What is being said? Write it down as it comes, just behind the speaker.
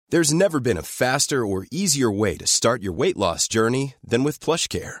There's never been a faster or easier way to start your weight loss journey than with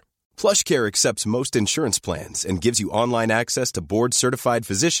PlushCare. PlushCare accepts most insurance plans and gives you online access to board-certified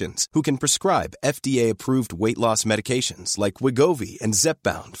physicians who can prescribe FDA-approved weight loss medications like Wegovy and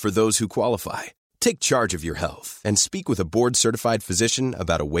Zepbound for those who qualify. Take charge of your health and speak with a board-certified physician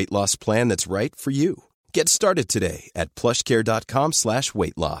about a weight loss plan that's right for you. Get started today at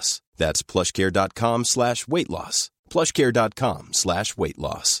plushcare.com/weight loss. That's plushcare.com/weight loss. plushcare.com/weight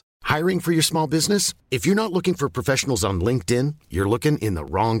loss. Hiring for your small business? If you're not looking for professionals on LinkedIn, you're looking in the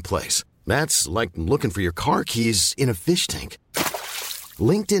wrong place. That's like looking for your car keys in a fish tank.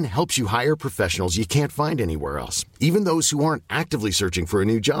 LinkedIn helps you hire professionals you can't find anywhere else, even those who aren't actively searching for a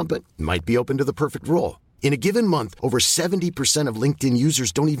new job but might be open to the perfect role. In a given month, over 70% of LinkedIn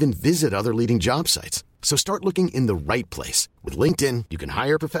users don't even visit other leading job sites. So start looking in the right place. With LinkedIn, you can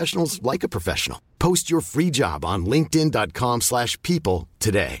hire professionals like a professional. Post your free job on linkedin.com/people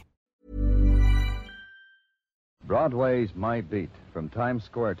today. Broadway's My Beat, from Times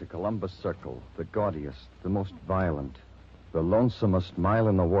Square to Columbus Circle, the gaudiest, the most violent, the lonesomest mile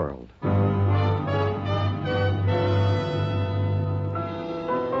in the world.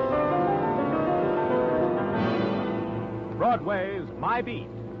 Broadway's My Beat,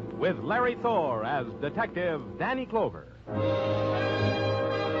 with Larry Thor as Detective Danny Clover.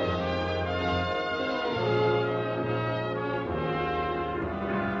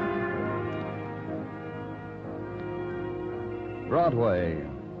 Broadway.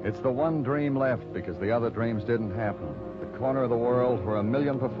 It's the one dream left because the other dreams didn't happen. The corner of the world where 1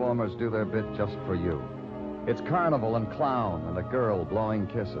 million performers do their bit just for you. It's carnival and clown and a girl blowing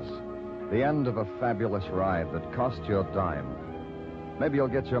kisses. The end of a fabulous ride that cost you a dime. Maybe you'll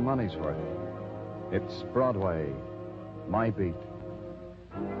get your money's worth. It's Broadway. My Beat.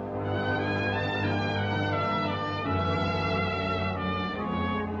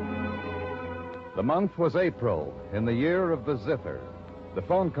 The month was April, in the year of the zither. The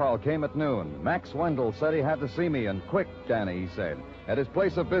phone call came at noon. Max Wendell said he had to see me, and quick, Danny, he said, at his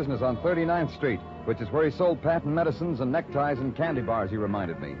place of business on 39th Street, which is where he sold patent medicines and neckties and candy bars, he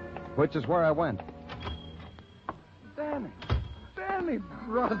reminded me, which is where I went. Danny,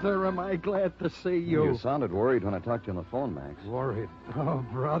 brother, am I glad to see you. You sounded worried when I talked to you on the phone, Max. Worried? Oh,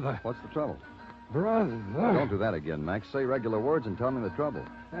 brother. What's the trouble? Brother. Don't do that again, Max. Say regular words and tell me the trouble.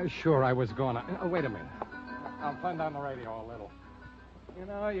 Sure, I was going to... wait a minute. I'll turn down the radio a little. You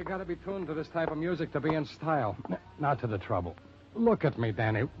know, you got to be tuned to this type of music to be in style. Now to the trouble. Look at me,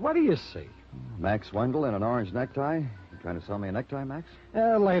 Danny. What do you see? Max Wendell in an orange necktie? You trying to sell me a necktie, Max?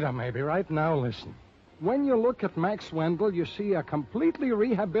 Later, maybe. Right now, listen. When you look at Max Wendell, you see a completely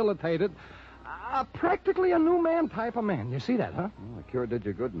rehabilitated, practically a new man type of man. You see that, huh? Well, the cure did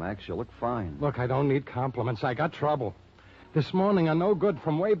you good, Max. You look fine. Look, I don't need compliments. I got trouble. This morning, a no good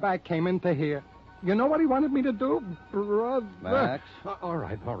from way back came into here. You know what he wanted me to do, brother? Max? All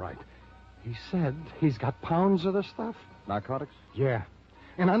right. He said he's got pounds of the stuff. Narcotics? Yeah.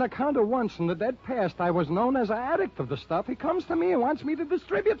 And on account of once in the dead past I was known as an addict of the stuff, he comes to me and wants me to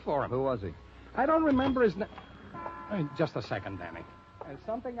distribute for him. Who was he? I don't remember his name. Just a second, Danny. There's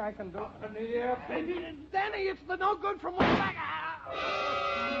something I can do. Yeah, baby. Danny, it's the no good from way back.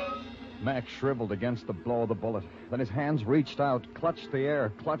 Max shriveled against the blow of the bullet. Then his hands reached out, clutched the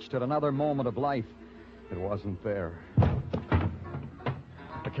air, clutched at another moment of life. It wasn't there.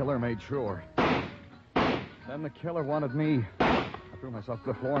 The killer made sure. Then the killer wanted me. I threw myself to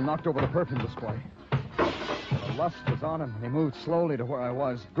the floor and knocked over the perfume display. The lust was on him, and he moved slowly to where I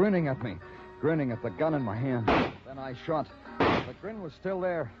was, grinning at me, grinning at the gun in my hand. Then I shot. The grin was still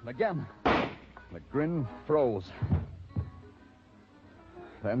there. And again, the grin froze.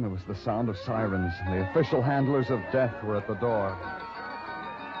 Then there was the sound of sirens. The official handlers of death were at the door.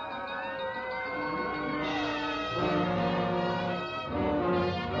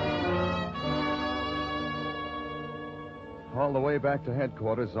 All the way back to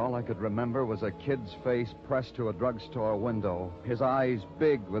headquarters, all I could remember was a kid's face pressed to a drugstore window, his eyes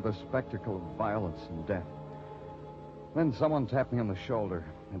big with the spectacle of violence and death. Then someone tapped me on the shoulder.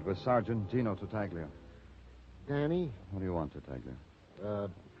 It was Sergeant Gino Tartaglia. Danny? What do you want, Tartaglia?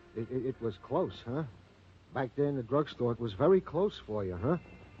 It was close, huh? Back there in the drugstore, it was very close for you, huh?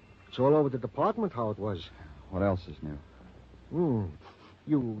 It's all over the department how it was. What else is new?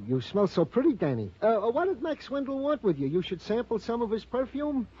 You smell so pretty, Danny. What did Max Wendell want with you? You should sample some of his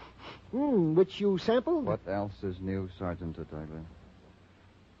perfume? Which you sampled? What else is new, Sergeant Tartaglia?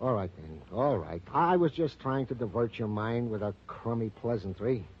 All right, Danny, all right. I was just trying to divert your mind with a crummy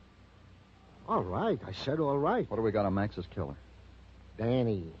pleasantry. All right, I said all right. What do we got on Max's killer?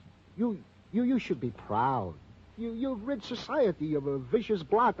 Danny, you should be proud. You've rid society of a vicious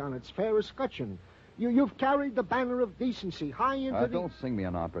blot on its fair escutcheon. You've carried the banner of decency high into the... Don't sing me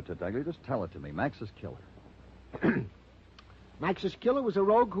an opera to Dudley. Just tell it to me. Max's killer. Max's killer was a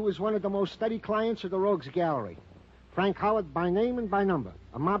rogue who was one of the most steady clients of the rogues gallery. Frank Howard by name and by number.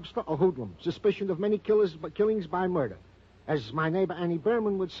 A mobster, a hoodlum. Suspicion of many killings by murder. As my neighbor Annie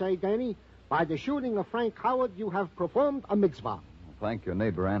Berman would say, Danny, by the shooting of Frank Howard, you have performed a mitzvah. Thank your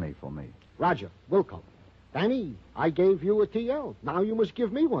neighbor Annie for me. Roger, Wilco. Danny, I gave you a TL. Now you must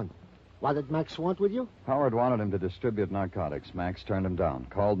give me one. What did Max want with you? Howard wanted him to distribute narcotics. Max turned him down.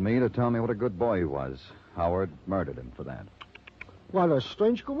 Called me to tell me what a good boy he was. Howard murdered him for that. What a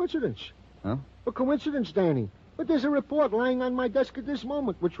strange coincidence. Huh? A coincidence, Danny. But there's a report lying on my desk at this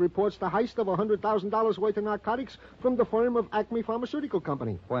moment which reports the heist of $100,000 worth of narcotics from the firm of Acme Pharmaceutical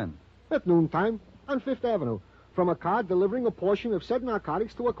Company. When? At noontime on Fifth Avenue, from a car delivering a portion of said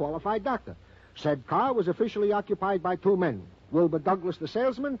narcotics to a qualified doctor. Said car was officially occupied by two men, Wilbur Douglas, the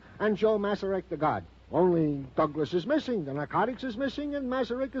salesman, and Joe Masarek, the guard. Only Douglas is missing, the narcotics is missing, and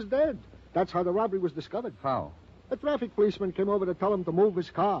Masarek is dead. That's how the robbery was discovered. How? A traffic policeman came over to tell him to move his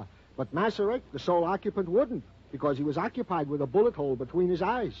car, but Masarek, the sole occupant, wouldn't, because he was occupied with a bullet hole between his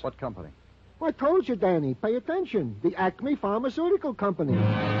eyes. What company? Well, I told you, Danny. Pay attention. The Acme Pharmaceutical Company.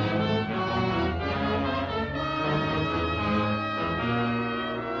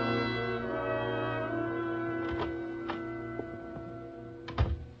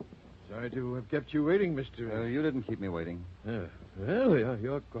 Sorry to have kept you waiting, Mr. You didn't keep me waiting. Well,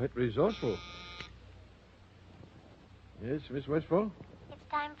 you're quite resourceful. Yes, Miss Westfall?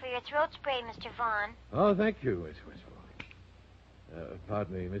 It's time for your throat spray, Mr. Vaughn. Oh, thank you, Miss Westfall.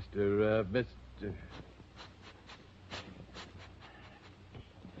 Pardon me, Mr.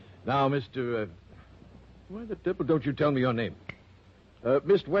 Now, Mr. Why the devil don't you tell me your name?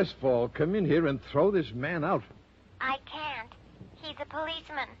 Miss Westfall, come in here and throw this man out. I can't. He's a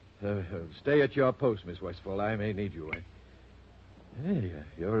policeman. Stay at your post, Miss Westfall. I may need you. Hey,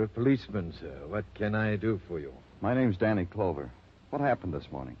 you're a policeman, sir. What can I do for you? My name's Danny Clover. What happened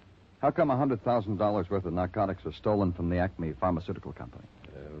this morning? How come $100,000 worth of narcotics was stolen from the Acme Pharmaceutical Company?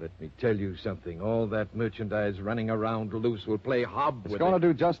 Let me tell you something. All that merchandise running around loose will play hob with It's going to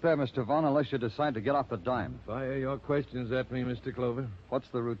do just that, Mr. Vaughn, unless you decide to get off the dime. Fire your questions at me, Mr. Clover. What's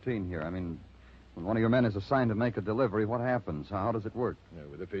the routine here? I mean, when one of your men is assigned to make a delivery, what happens? How does it work?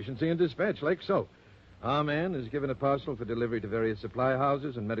 With efficiency and dispatch, like so. Our man is given a parcel for delivery to various supply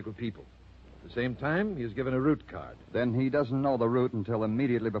houses and medical people. At the same time, he is given a route card. Then he doesn't know the route until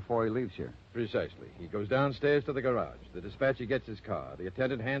immediately before he leaves here. Precisely. He goes downstairs to the garage. The dispatcher gets his car. The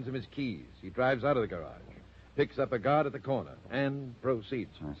attendant hands him his keys. He drives out of the garage, picks up a guard at the corner, and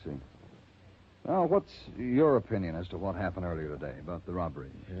proceeds. I see. Now, what's your opinion as to what happened earlier today about the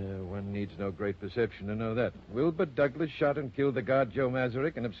robbery? One needs no great perception to know that. Wilbur Douglas shot and killed the guard Joe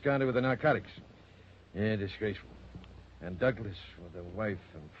Masarek and absconded with the narcotics. Disgraceful. And Douglas with a wife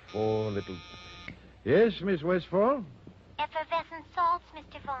and 4 little... Yes, Miss Westfall? Effervescent salts,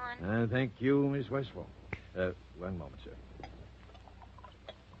 Mr. Vaughn. Thank you, Miss Westfall. One moment, sir.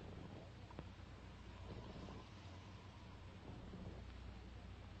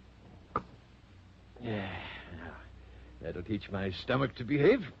 Yeah, now, that'll teach my stomach to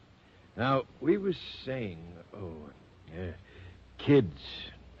behave. Now, we were saying, kids,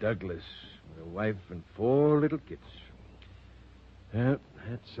 Douglas, with a wife and 4 little kids.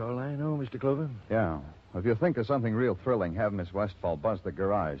 That's all I know, Mr. Clover. Yeah. If you think of something real thrilling, have Miss Westfall buzz the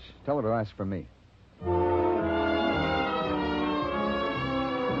garage. Tell her to ask for me.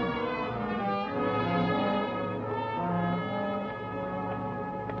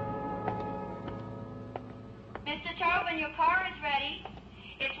 Mr. Tobin, your car is ready.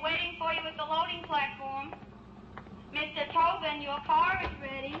 It's waiting for you at the loading platform. Mr. Tobin, your car is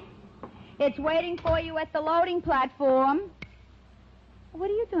ready. It's waiting for you at the loading platform. What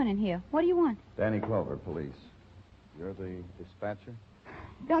are you doing in here? What do you want? Danny Clover, police. You're the dispatcher?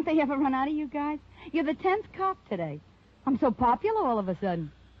 Don't they ever run out of you guys? You're the 10th cop today. I'm so popular all of a sudden.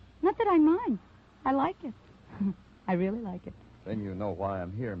 Not that I mind. I like it. I really like it. Then you know why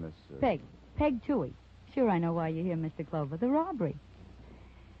I'm here, Miss... Peg Toohey. Sure, I know why you're here, Mr. Clover. The robbery.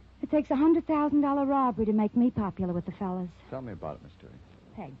 It takes a $100,000 robbery to make me popular with the fellas. Tell me about it, Miss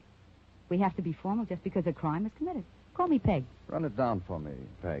Toohey. Peg. We have to be formal just because a crime is committed. Call me Peg. Run it down for me,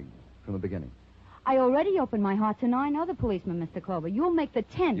 Peg, from the beginning. I already opened my heart to 9 other policemen, Mr. Clover. You'll make the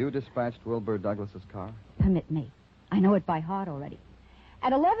 10th. You dispatched Wilbur Douglas's car? Permit me. I know it by heart already.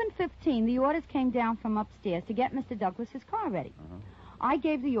 At 11:15, the orders came down from upstairs to get Mr. Douglas's car ready. I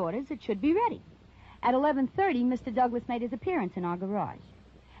gave the orders. It should be ready. At 11:30, Mr. Douglas made his appearance in our garage.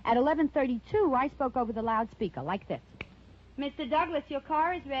 At 11:32, I spoke over the loudspeaker like this. Mr. Douglas, your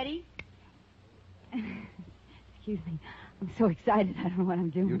car is ready. Excuse me. I'm so excited. I don't know what I'm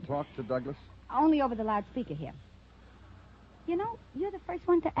doing. You talked to Douglas? Only over the loudspeaker here. You know, you're the first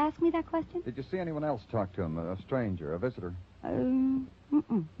one to ask me that question. Did you see anyone else talk to him? A stranger, a visitor?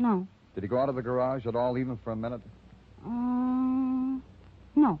 No. Did he go out of the garage at all, even for a minute?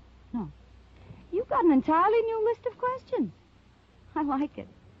 No. You've got an entirely new list of questions. I like it.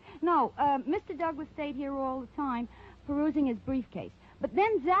 No, Mr. Douglas stayed here all the time, perusing his briefcase. But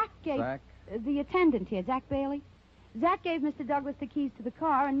then Zach gave... Zach? The attendant here, Zach Bailey. Zach gave Mr. Douglas the keys to the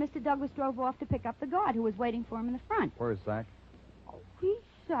car, and Mr. Douglas drove off to pick up the guard who was waiting for him in the front. Where's Zach? Oh, he's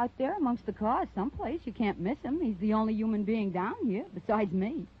out there amongst the cars someplace. You can't miss him. He's the only human being down here, besides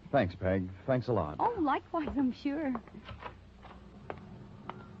me. Thanks, Peg. Thanks a lot. Oh, likewise, I'm sure.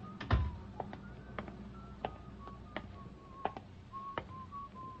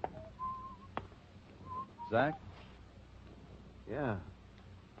 Zach? Yeah.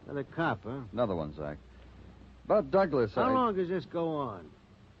 Another cop, huh? Another one, Zach. But Douglas, How long does this go on?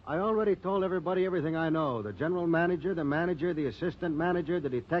 I already told everybody everything I know. The general manager, the assistant manager, the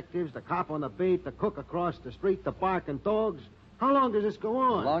detectives, the cop on the beat, the cook across the street, the barking dogs. How long does this go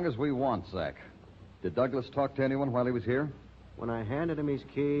on? As long as we want, Zach. Did Douglas talk to anyone while he was here? When I handed him his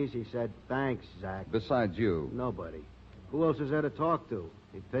keys, he said, "Thanks, Zach." Besides you? Nobody. Who else is there to talk to?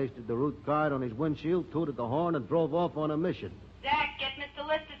 He pasted the route card on his windshield, tooted the horn, and drove off on a mission. Zach, get Mr.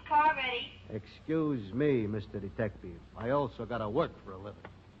 Lister's car ready. Excuse me, Mr. Detective. I also got to work for a living.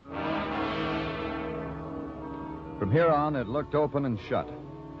 From here on, it looked open and shut.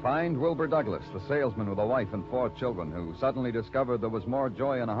 Find Wilbur Douglas, the salesman with a wife and 4 children, who suddenly discovered there was more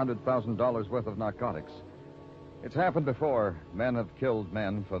joy in $100,000 worth of narcotics. It's happened before. Men have killed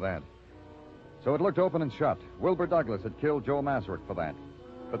men for that. So it looked open and shut. Wilbur Douglas had killed Joe Masrick for that.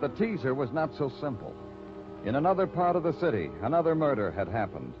 But the teaser was not so simple. In another part of the city, another murder had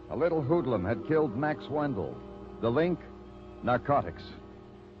happened. A little hoodlum had killed Max Wendell. The link? Narcotics.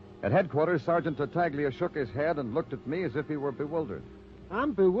 At headquarters, Sergeant Tartaglia shook his head and looked at me as if he were bewildered.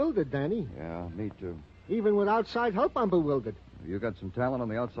 I'm bewildered, Danny. Yeah, me too. Even with outside help, I'm bewildered. You got some talent on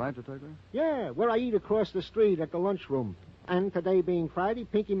the outside, Tartaglia? Yeah, where I eat across the street at the lunchroom. And today being Friday,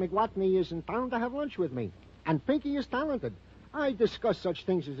 Pinky McWatney is in town to have lunch with me. And Pinky is talented. I discuss such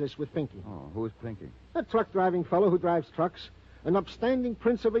things as this with Pinky. Oh, who's Pinky? A truck-driving fellow who drives trucks. An upstanding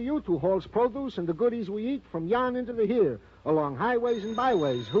prince of a youth who hauls produce and the goodies we eat from yon into the here, along highways and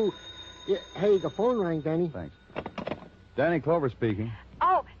byways, who... Hey, the phone rang, Danny. Thanks. Danny Clover speaking.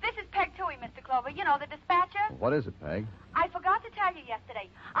 Oh, this is Peg Toohey, Mr. Clover. You know, the dispatcher. What is it, Peg? I forgot to tell you yesterday.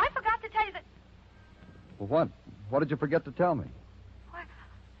 I forgot to tell you that... Well, what? What did you forget to tell me? What?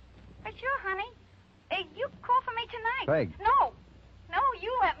 Sure, honey. You call for me tonight. Peg. No,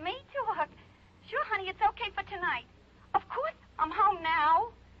 you let me talk. Sure, honey, it's okay for tonight. Of course, I'm home now.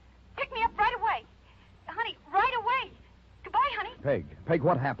 Pick me up right away. Honey, right away. Goodbye, honey. Peg,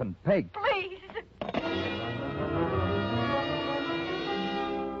 what happened? Peg. Please.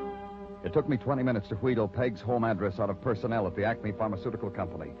 It took me 20 minutes to wheedle Peg's home address out of personnel at the Acme Pharmaceutical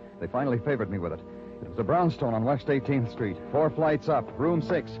Company. They finally favored me with it. It was a brownstone on West 18th Street, 4 flights up, room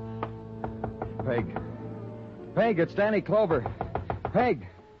 6. Peg, it's Danny Clover. Peg.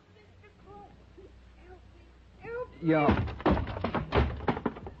 Yeah.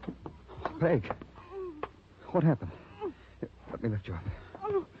 Peg. What happened? Let me lift you up.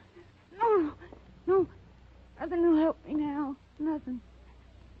 Oh, no. Nothing will help me now. Nothing.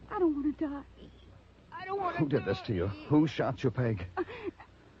 I don't want to die. I don't want to Who did this to you? Who shot you, Peg?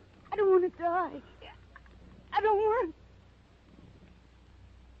 I don't want to die. I don't want...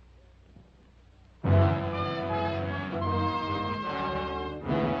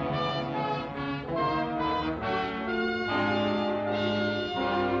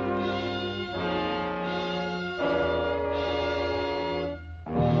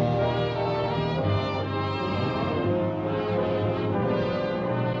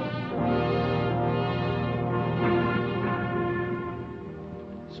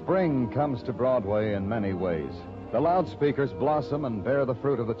 Spring comes to Broadway in many ways. The loudspeakers blossom and bear the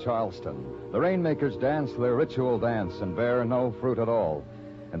fruit of the Charleston. The rainmakers dance their ritual dance and bear no fruit at all.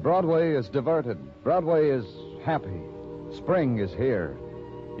 And Broadway is diverted. Broadway is happy. Spring is here.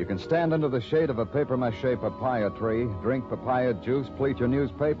 You can stand under the shade of a papier-mâché papaya tree, drink papaya juice, pleat your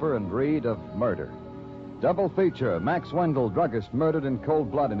newspaper, and read of murder. Double feature, Max Wendell, druggist, murdered in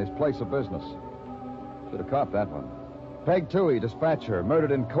cold blood in his place of business. Should have caught that one. Peg Toohey, dispatcher,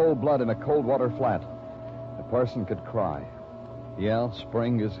 murdered in cold blood in a cold water flat. A person could cry. Yeah,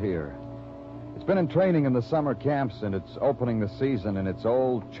 spring is here. It's been in training in the summer camps, and it's opening the season in its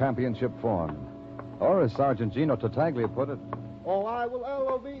old championship form. Or, as Sergeant Gino Tartaglia put it... Oh, I will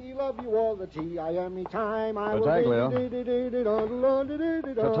L-O-V-E love you all the T-I-M-E time. I Tartaglia.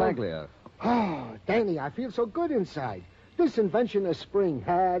 will... Tartaglia. Oh, Danny, I feel so good inside. This invention of spring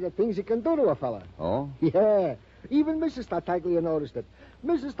had the things it can do to a fella. Oh? Yeah. Even Mrs. Tartaglia noticed it.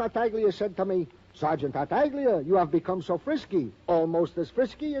 Mrs. Tartaglia said to me, Sergeant Tartaglia, you have become so frisky, almost as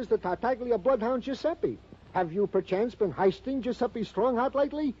frisky as the Tartaglia bloodhound Giuseppe. Have you perchance been heisting Giuseppe's strong heart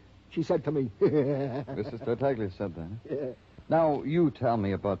lately? She said to me. Mrs. Tartaglia said that. Yeah. Now, you tell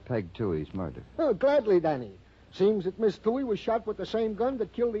me about Peg Toohey's murder. Oh, gladly, Danny. Seems that Miss Toohey was shot with the same gun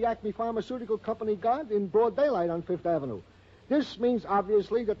that killed the Acme Pharmaceutical Company guard in broad daylight on Fifth Avenue. This means,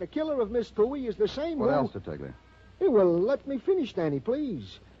 obviously, that the killer of Miss Toohey is the same What who... else, Tartaglia? Hey, well, let me finish, Danny,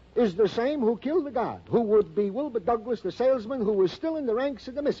 please. Is the same who killed the guard, who would be Wilbur Douglas, the salesman, who was still in the ranks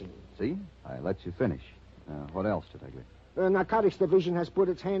of the missing. See? I let you finish. What else, Tartaglia? The Narcotics Division has put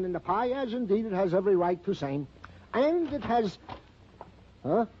its hand in the pie, as indeed it has every right to same. And it has...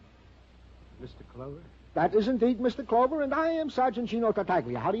 Huh? Mr. Clover? That is indeed Mr. Clover, and I am Sergeant Gino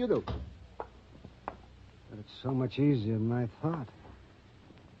Tartaglia. How do you do? But it's so much easier than I thought.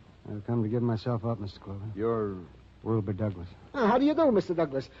 I've come to give myself up, Mr. Clover. You're... Wilbur Douglas. How do you do, Mr.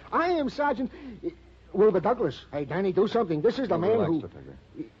 Douglas? I am Sergeant... Wilbur Douglas. Hey, Danny, do something. This is the man relax, who... Tartaglia.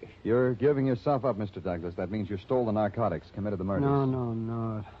 You're giving yourself up, Mr. Douglas. That means you stole the narcotics, committed the murders.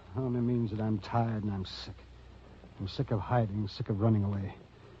 No. It only means that I'm tired and I'm sick. I'm sick of hiding, sick of running away.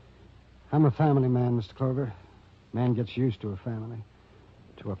 I'm a family man, Mr. Clover. Man gets used to a family,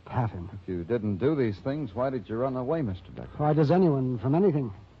 to a pattern. If you didn't do these things, why did you run away, Mr. Douglas? Why does anyone from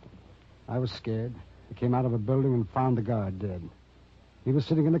anything? I was scared. I came out of a building and found the guard dead. He was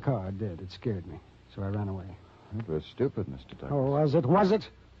sitting in the car, dead. It scared me, so I ran away. It was stupid, Mr. Douglas. Oh, was it?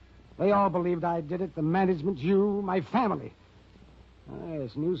 They all believed I did it. The management, you, my family.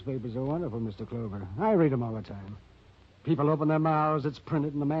 Yes, newspapers are wonderful, Mr. Clover. I read them all the time. People open their mouths, it's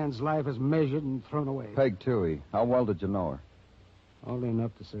printed, and the man's life is measured and thrown away. Peg Toohey. How well did you know her? Only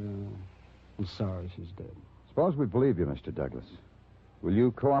enough to say, I'm sorry she's dead. Suppose we believe you, Mr. Douglas. Will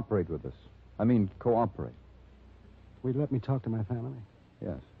you cooperate with us? I mean, cooperate. Will you let me talk to my family?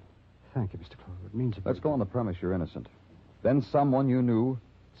 Yes. Thank you, Mr. Clover. It means a Let's great go on the premise you're innocent. Then someone knew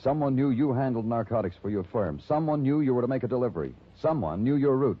you handled narcotics for your firm. Someone knew you were to make a delivery. Someone knew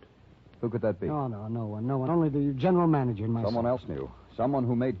your route. Who could that be? No one. Only the general manager and myself. Someone else knew. Someone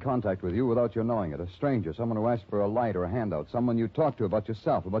who made contact with you without your knowing it. A stranger. Someone who asked for a light or a handout. Someone you talked to about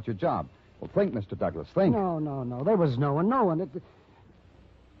yourself, about your job. Well, think, Mr. Douglas. Think. No. There was no one. Well, there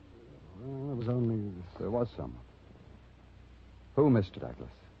was only... There was someone. Who, Mr.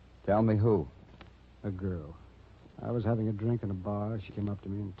 Douglas? Tell me who. A girl. I was having a drink in a bar. She came up to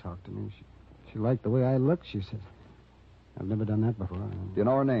me and talked to me. She liked the way I looked, she said. I've never done that before. Do you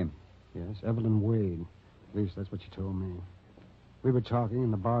know her name? Yes, Evelyn Wade. At least that's what she told me. We were talking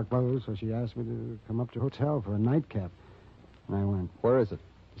and the bar closed, so she asked me to come up to the hotel for a nightcap. And I went. Where is it?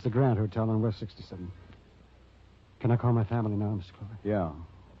 It's the Grant Hotel on West 67. Can I call my family now, Mr. Clover? Yeah.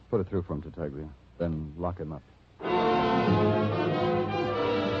 Put it through for him, Tartaglia. Then lock him up.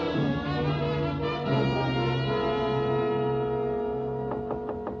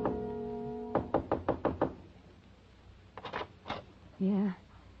 Yeah.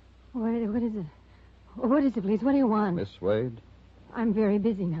 What is it? What is it, please? What do you want? Miss Wade? I'm very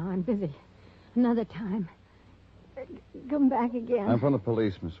busy now. I'm busy. Another time. Come back again. I'm from the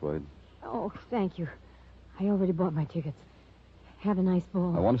police, Miss Wade. Oh, thank you. I already bought my tickets. Have a nice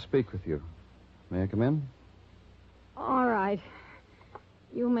ball. I want to speak with you. May I come in? All right.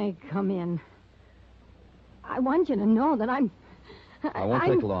 You may come in. I want you to know that I'm... I won't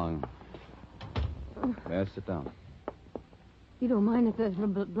take long. May I sit down? You don't mind if the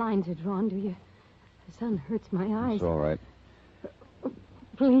blinds are drawn, do you? The sun hurts my eyes. It's all right.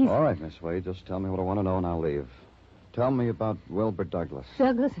 Please. All right, Miss Wade. Just tell me what I want to know and I'll leave. Tell me about Wilbur Douglas.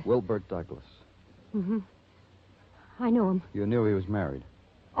 Douglas? Wilbur Douglas. Mm-hmm. I know him. You knew he was married.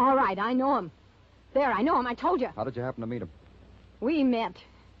 All right, I know him. There, I know him. I told you. How did you happen to meet him? We met.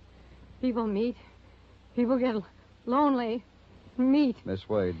 People meet. People get lonely. Meet. Miss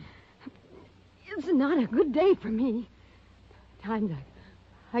Wade. It's not a good day for me. Times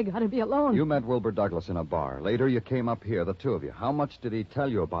I gotta be alone. You met Wilbur Douglas in a bar. Later, you came up here, the two of you. How much did he tell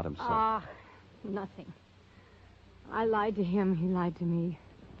you about himself? Nothing. I lied to him. He lied to me.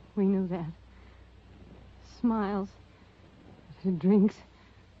 We knew that. Smiles. Drinks.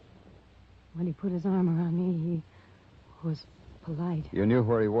 When he put his arm around me, he was polite. You knew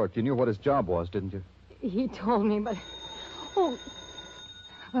where he worked. You knew what his job was, didn't you? He told me, but... Oh,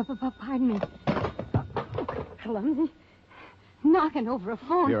 Pardon me. Clumsy. Knocking over a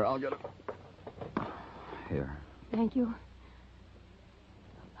phone. Here, I'll get it. Here. Thank you.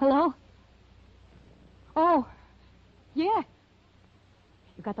 Hello? Oh, yeah.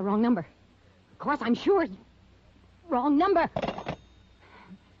 You got the wrong number. Of course, I'm sure. Wrong number.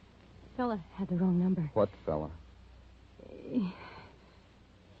 Fella had the wrong number. What fella?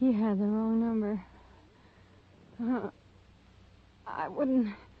 He had the wrong number. I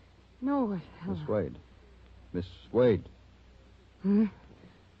wouldn't know what fella. Miss Wade. Miss Wade. Hmm?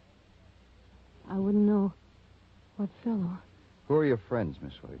 I wouldn't know what fellow. Who are your friends,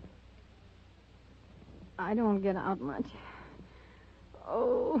 Miss Wade? I don't get out much.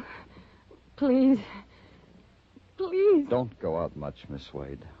 Oh, please. Please. Don't go out much, Miss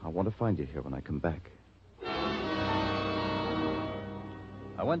Wade. I want to find you here when I come back.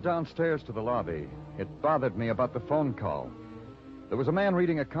 I went downstairs to the lobby. It bothered me about the phone call. There was a man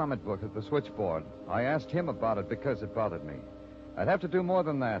reading a comic book at the switchboard. I asked him about it because it bothered me. I'd have to do more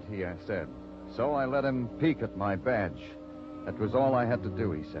than that, he said. So I let him peek at my badge. That was all I had to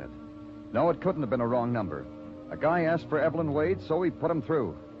do, he said. No, it couldn't have been a wrong number. A guy asked for Evelyn Wade, so he put him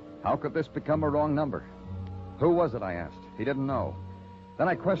through. How could this become a wrong number? Who was it, I asked. He didn't know. Then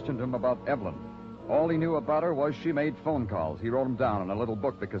I questioned him about Evelyn. All he knew about her was she made phone calls. He wrote them down in a little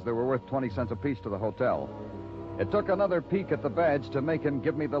book because they were worth 20 cents apiece to the hotel. It took another peek at the badge to make him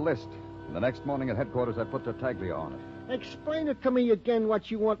give me the list. And the next morning at headquarters, I put Tartaglia on it. Explain it to me again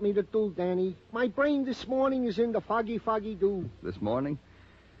what you want me to do, Danny. My brain this morning is in the foggy do. This morning?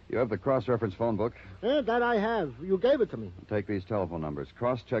 You have the cross-reference phone book? Yeah, that I have. You gave it to me. Take these telephone numbers.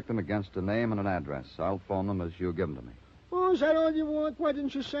 Cross-check them against a name and an address. I'll phone them as you give them to me. Oh, is that all you want? Why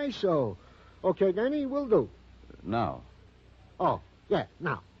didn't you say so? Okay, Danny, will do. Now. Oh, yeah,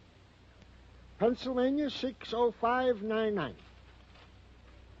 now. Pennsylvania 60599.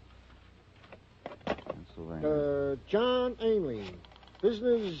 Pennsylvania. John Ainley.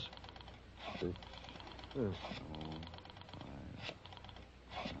 Business.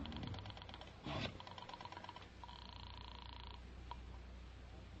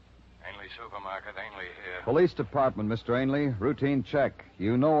 Supermarket, Ainley here. Police department, Mr. Ainley. Routine check.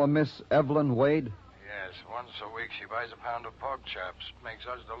 You know a Miss Evelyn Wade? Yes, once a week she buys a pound of pork chops. Makes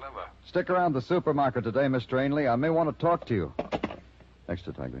us deliver. Stick around the supermarket today, Mr. Ainley. I may want to talk to you. Next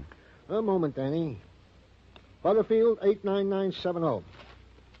to Tiger. A moment, Danny. Butterfield 89970.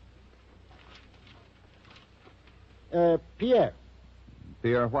 Pierre.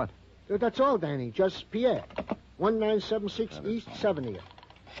 Pierre what? That's all, Danny. Just Pierre. 1976 East 70th.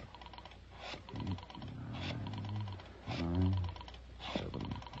 970.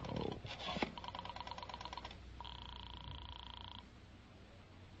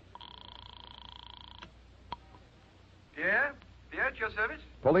 Pierre? Pierre, at your service?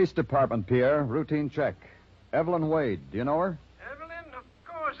 Police department, Pierre. Routine check. Evelyn Wade. Do you know her? Evelyn? Of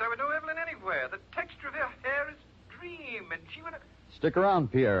course. I would know Evelyn anywhere. The texture of her hair is a dream, and she would have... Stick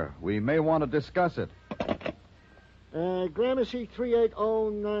around, Pierre. We may want to discuss it. Gramercy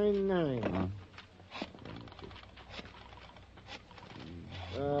 38099.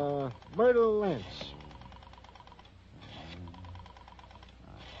 Myrtle Lance.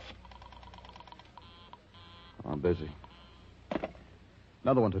 I'm busy.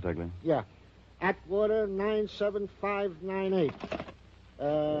 Another one, Tartaglia. Yeah. Atwater 97598.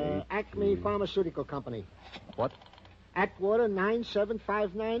 Acme Pharmaceutical Company. What? Atwater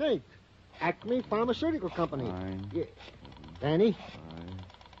 97598. Acme Pharmaceutical Company. Yeah. Danny?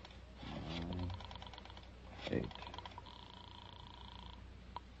 8.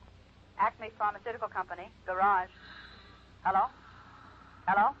 Acme Pharmaceutical Company, garage. Hello?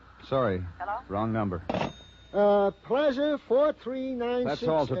 Hello? Sorry. Hello? Wrong number. Plaza 4396. That's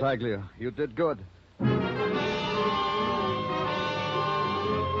all, Tartaglia. You did good.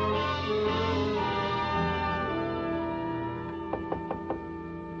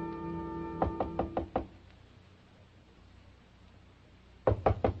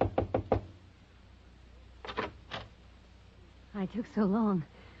 I took so long.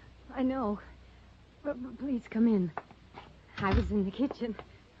 I know. But please come in. I was in the kitchen.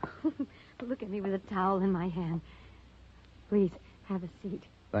 Look at me with a towel in my hand. Please, have a seat.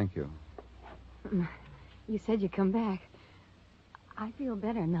 Thank you. You said you'd come back. I feel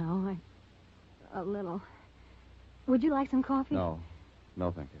better now. A little. Would you like some coffee? No.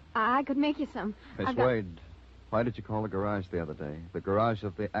 No, thank you. I could make you some. Miss Wade, why did you call the garage the other day? The garage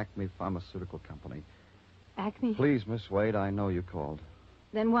of the Acme Pharmaceutical Company. Acme? Please, Miss Wade, I know you called.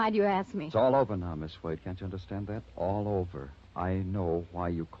 Then why'd you ask me? It's all over now, Miss Wade. Can't you understand that? All over. I know why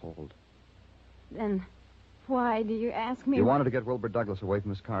you called. Then Why do you ask me? You wanted to get Wilbur Douglas away from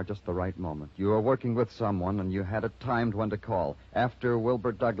his car just the right moment. You were working with someone, and you had it timed when to call, after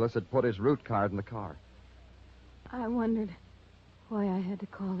Wilbur Douglas had put his route card in the car. I wondered why I had to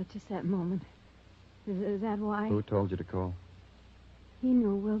call at just that moment. Is that why? Who told you to call? He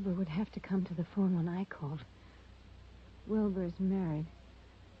knew Wilbur would have to come to the phone when I called. Wilbur's married.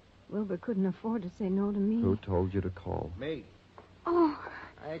 Wilbur couldn't afford to say no to me. Who told you to call? Me. Oh.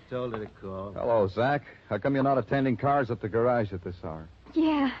 I told her to call. Hello, Zach. How come you're not attending cars at the garage at this hour?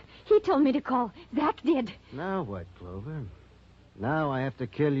 Yeah, he told me to call. Zach did. Now what, Clover? Now I have to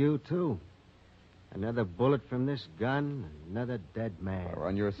kill you, too. Another bullet from this gun, another dead man. Well,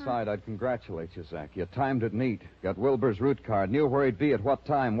 on your side, I'd congratulate you, Zach. You timed it neat. Got Wilbur's route card, knew where he'd be at what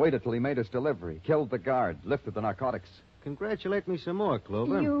time, waited till he made his delivery, killed the guard, lifted the narcotics. Congratulate me some more,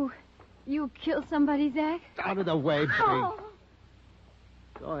 Clover. You killed somebody, Zach? Out of the way, Chief. Oh.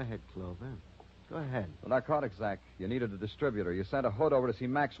 Go ahead, Clover. Go ahead. The narcotics, Zach. You needed a distributor. You sent a hood over to see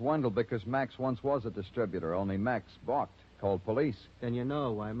Max Wendell because Max once was a distributor, only Max balked, called police. Then you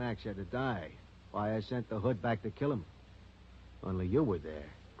know why Max had to die. Why I sent the hood back to kill him. Only you were there.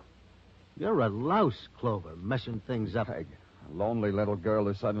 You're a louse, Clover, messing things up. Peg, a lonely little girl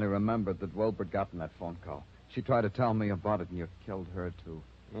who suddenly remembered that Wilbur got in that phone call. She tried to tell me about it, and you killed her, too.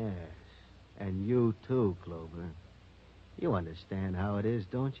 Yes, and you, too, Clover. You understand how it is,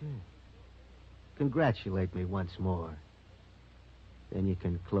 don't you? Congratulate me once more. Then you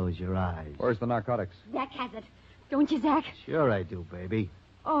can close your eyes. Where's the narcotics? Zach has it. Don't you, Zach? Sure I do, baby.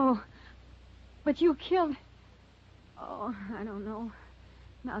 Oh, but you killed... Oh, I don't know.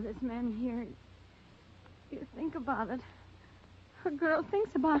 Now this man here... You think about it. A girl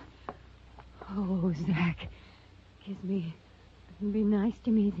thinks about... Oh, Zach. Kiss me. Be nice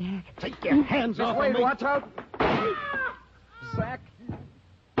to me, Zach. Take your hands off of me. Watch out. Zach.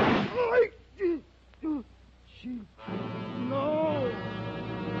 No.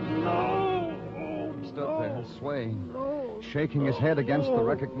 He stood there, swaying, shaking his head against the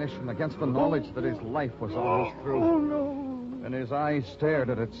recognition, against the knowledge that his life was almost through. Oh, no. And his eyes stared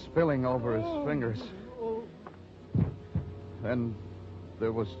at it spilling over his fingers. Then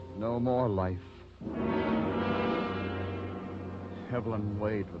there was no more life. Evelyn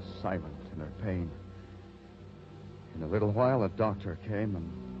Wade was silent in her pain. In a little while, a doctor came and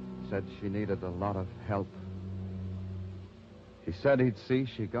said she needed a lot of help. He said he'd see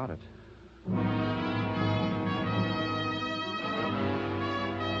she got it.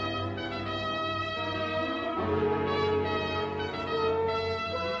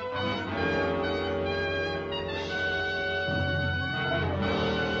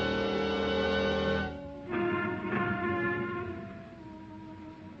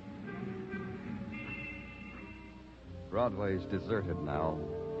 Broadway's deserted now.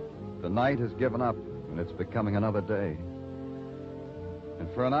 The night has given up, and it's becoming another day.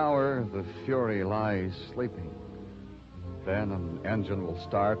 And for an hour, the Fury lies sleeping. Then an engine will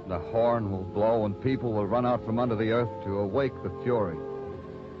start, and a horn will blow, and people will run out from under the earth to awake the Fury.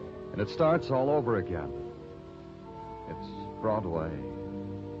 And it starts all over again. It's Broadway,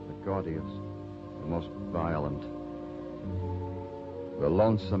 the gaudiest, the most violent, the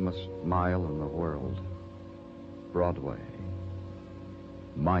lonesomest mile in the world. Broadway.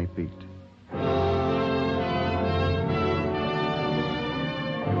 My beat.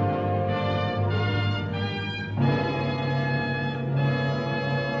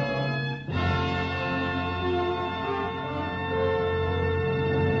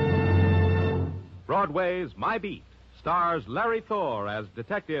 Broadway's My Beat stars Larry Thor as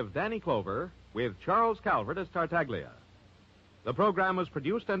Detective Danny Clover with Charles Calvert as Tartaglia. The program was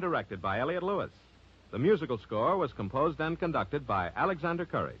produced and directed by Elliott Lewis. The musical score was composed and conducted by Alexander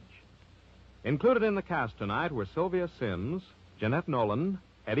Courage. Included in the cast tonight were Sylvia Sims, Jeanette Nolan,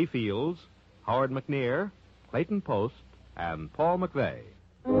 Eddie Fields, Howard McNear, Clayton Post, and Paul McVeigh.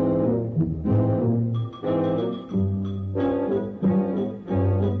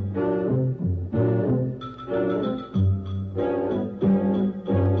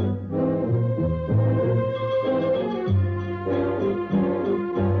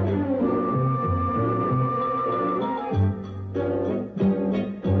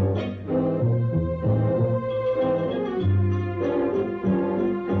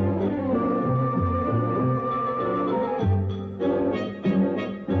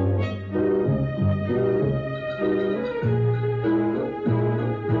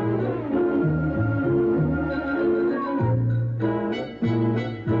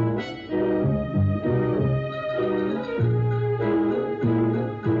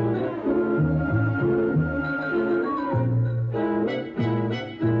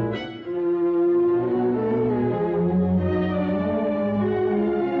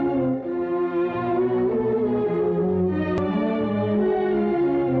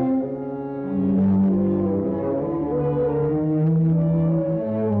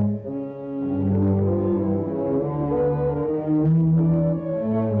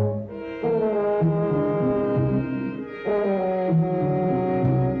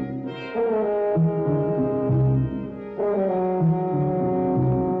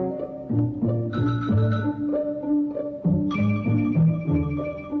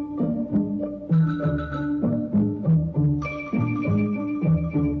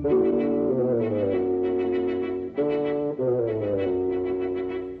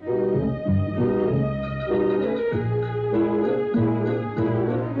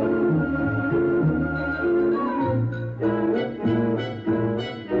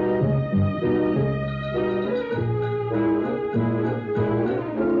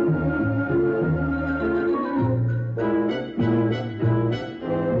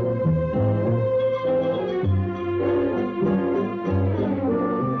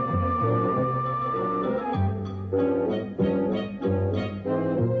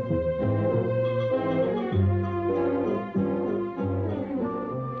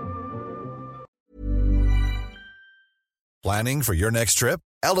 Planning for your next trip?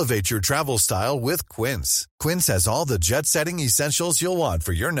 Elevate your travel style with Quince. Quince has all the jet-setting essentials you'll want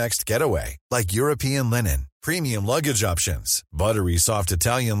for your next getaway, like European linen, premium luggage options, buttery soft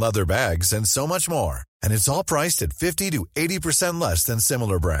Italian leather bags, and so much more. And it's all priced at 50 to 80% less than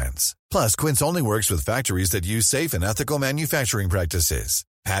similar brands. Plus, Quince only works with factories that use safe and ethical manufacturing practices.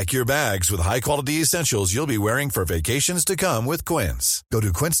 Pack your bags with high-quality essentials you'll be wearing for vacations to come with Quince. Go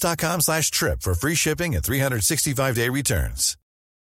to quince.com/trip for free shipping and 365-day returns.